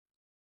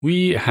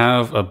We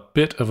have a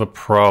bit of a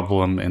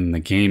problem in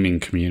the gaming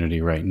community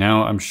right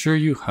now. I'm sure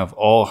you have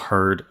all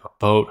heard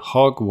about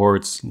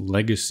Hogwarts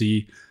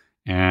Legacy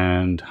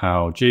and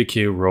how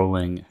J.K.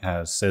 Rowling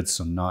has said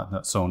some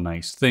not so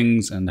nice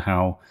things and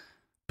how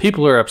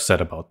people are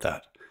upset about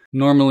that.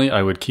 Normally,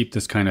 I would keep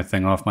this kind of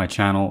thing off my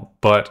channel,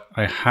 but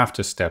I have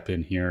to step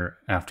in here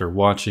after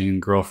watching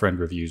Girlfriend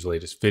Review's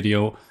latest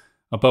video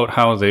about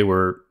how they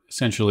were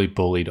essentially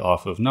bullied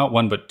off of not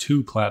one but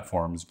two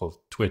platforms, both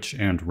Twitch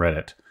and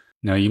Reddit.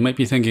 Now, you might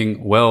be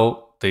thinking,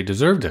 well, they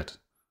deserved it.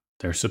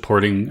 They're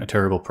supporting a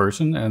terrible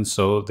person, and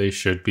so they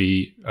should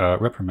be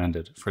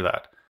reprimanded for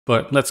that.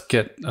 But let's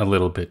get a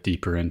little bit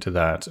deeper into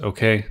that,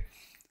 okay?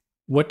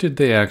 What did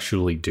they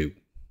actually do?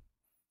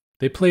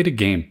 They played a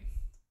game.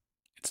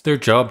 It's their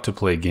job to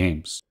play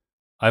games.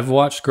 I've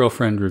watched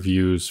Girlfriend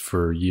Reviews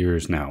for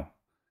years now.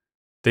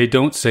 They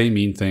don't say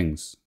mean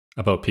things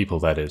about people,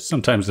 that is.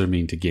 Sometimes they're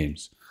mean to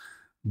games.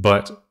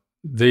 But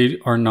they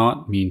are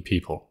not mean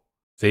people.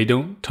 They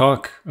don't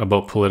talk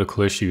about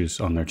political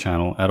issues on their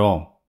channel at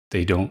all.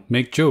 They don't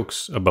make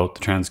jokes about the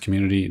trans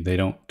community. They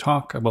don't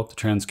talk about the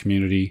trans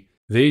community.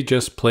 They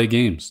just play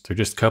games. They're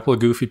just a couple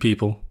of goofy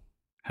people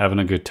having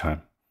a good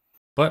time.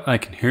 But I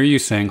can hear you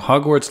saying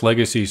Hogwarts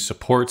Legacy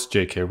supports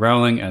J.K.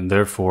 Rowling and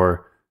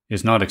therefore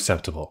is not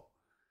acceptable.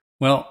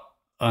 Well,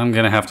 I'm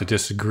going to have to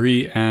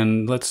disagree,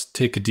 and let's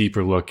take a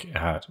deeper look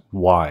at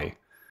why.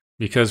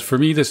 Because for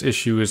me, this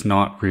issue is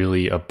not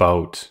really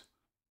about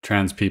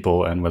trans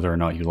people and whether or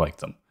not you like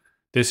them.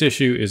 This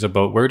issue is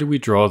about where do we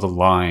draw the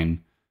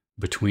line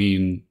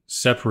between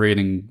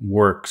separating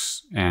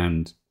works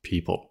and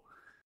people.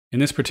 In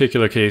this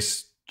particular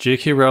case,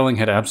 J.K. Rowling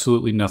had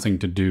absolutely nothing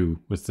to do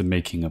with the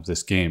making of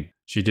this game.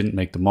 She didn't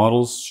make the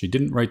models, she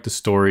didn't write the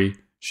story,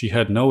 she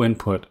had no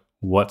input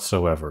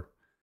whatsoever.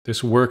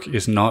 This work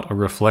is not a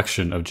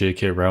reflection of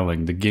J.K.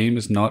 Rowling. The game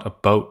is not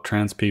about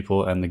trans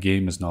people and the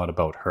game is not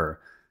about her.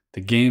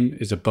 The game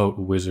is about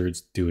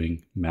wizards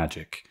doing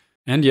magic.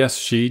 And yes,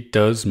 she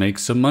does make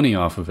some money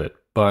off of it,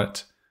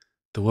 but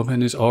the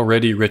woman is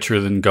already richer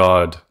than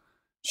God.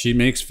 She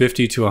makes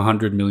 $50 to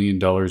 $100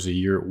 million a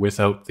year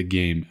without the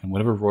game, and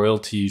whatever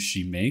royalties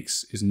she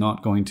makes is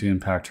not going to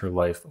impact her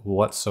life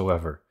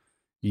whatsoever.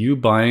 You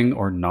buying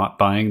or not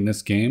buying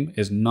this game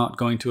is not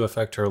going to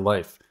affect her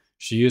life.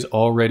 She is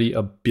already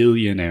a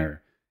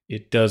billionaire.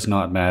 It does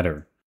not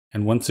matter.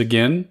 And once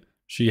again,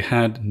 she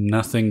had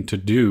nothing to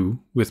do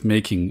with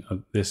making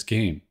this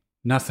game.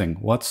 Nothing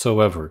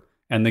whatsoever.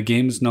 And the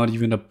game is not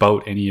even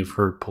about any of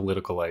her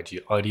political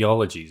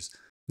ideologies.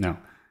 Now,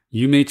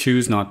 you may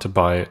choose not to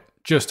buy it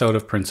just out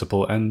of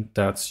principle, and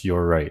that's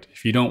your right.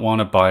 If you don't want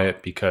to buy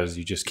it because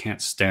you just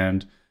can't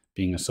stand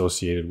being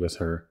associated with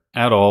her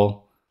at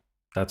all,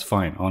 that's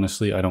fine.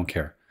 Honestly, I don't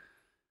care.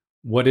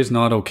 What is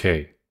not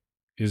okay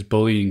is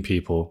bullying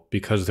people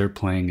because they're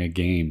playing a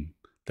game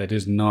that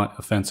is not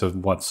offensive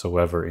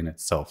whatsoever in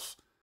itself.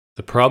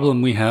 The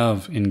problem we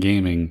have in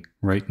gaming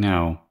right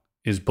now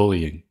is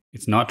bullying.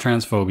 It's not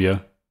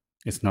transphobia.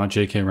 It's not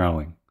J.K.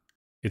 Rowling.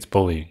 It's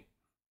bullying.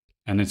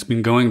 And it's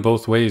been going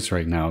both ways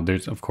right now.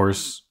 There's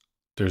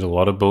a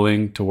lot of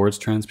bullying towards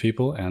trans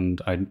people,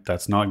 and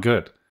that's not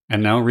good.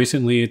 And now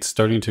recently it's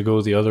starting to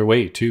go the other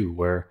way too,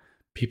 where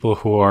people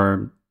who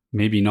are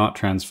maybe not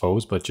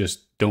transphobes, but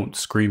just don't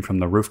scream from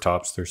the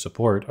rooftops their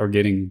support, are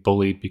getting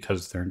bullied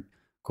because they're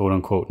quote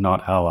unquote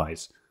not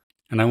allies.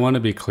 And I want to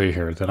be clear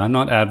here that I'm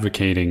not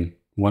advocating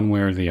one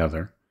way or the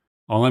other.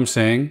 All I'm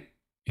saying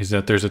is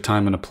that there's a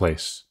time and a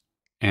place.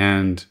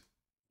 And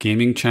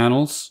gaming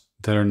channels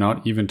that are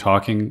not even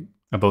talking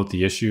about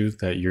the issue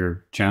that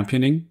you're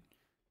championing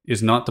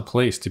is not the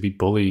place to be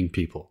bullying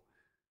people.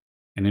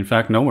 And in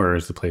fact, nowhere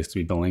is the place to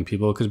be bullying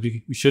people, because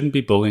we shouldn't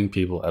be bullying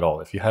people at all.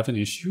 If you have an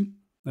issue,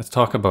 let's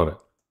talk about it.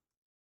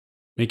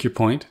 Make your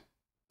point,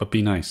 but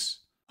be nice.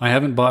 I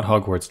haven't bought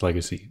Hogwarts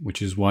Legacy,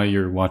 which is why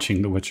you're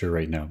watching The Witcher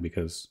right now,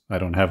 because I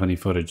don't have any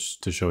footage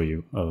to show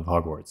you of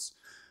Hogwarts.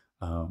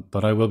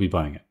 But I will be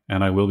buying it,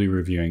 and I will be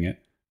reviewing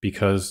it,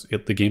 because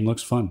the game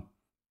looks fun.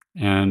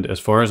 And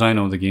as far as I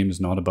know, the game is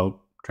not about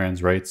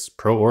trans rights,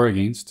 pro or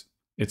against.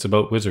 It's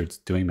about wizards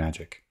doing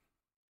magic.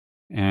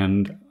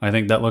 And I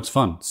think that looks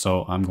fun,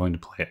 so I'm going to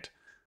play it.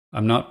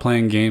 I'm not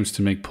playing games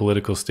to make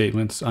political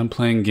statements. I'm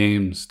playing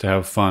games to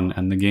have fun,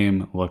 and the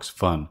game looks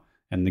fun.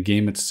 And the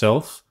game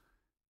itself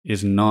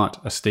is not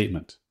a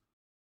statement.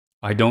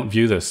 I don't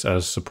view this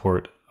as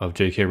support of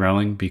J.K.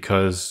 Rowling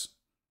because,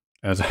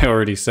 as I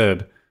already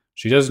said,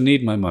 she doesn't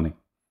need my money.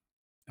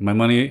 And my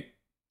money,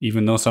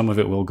 even though some of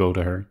it will go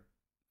to her,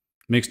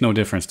 makes no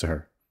difference to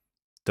her.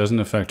 Doesn't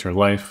affect her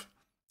life,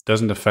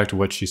 doesn't affect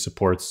what she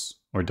supports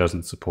or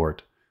doesn't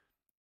support.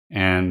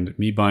 And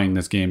me buying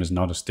this game is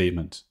not a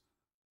statement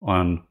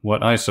on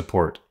what I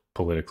support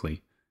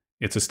politically.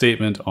 It's a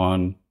statement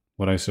on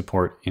what I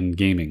support in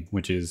gaming,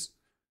 which is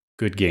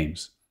good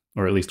games,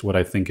 or at least what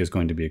I think is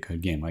going to be a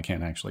good game. I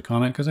can't actually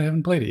comment because I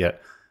haven't played it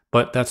yet.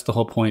 But that's the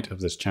whole point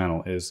of this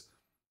channel, is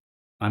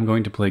I'm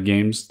going to play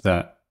games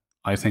that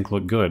I think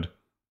look good,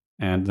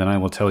 and then I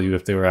will tell you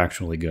if they were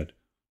actually good.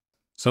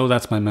 So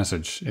that's my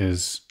message,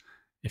 is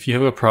if you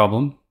have a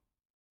problem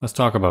Let's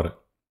talk about it.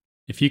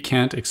 If you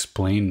can't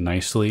explain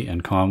nicely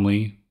and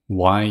calmly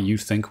why you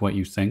think what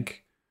you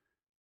think,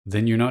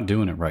 then you're not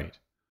doing it right.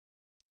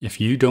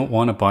 If you don't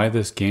want to buy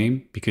this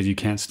game because you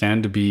can't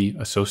stand to be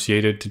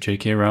associated to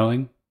J.K.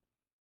 Rowling,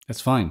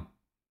 that's fine.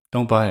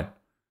 Don't buy it.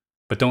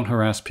 But don't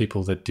harass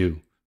people that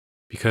do.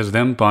 Because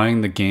them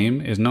buying the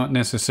game is not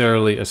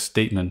necessarily a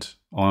statement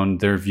on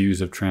their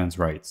views of trans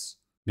rights.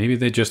 Maybe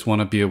they just want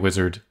to be a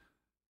wizard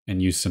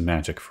and use some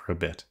magic for a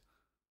bit.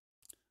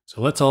 So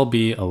let's all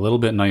be a little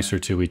bit nicer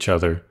to each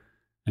other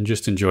and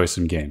just enjoy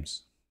some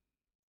games.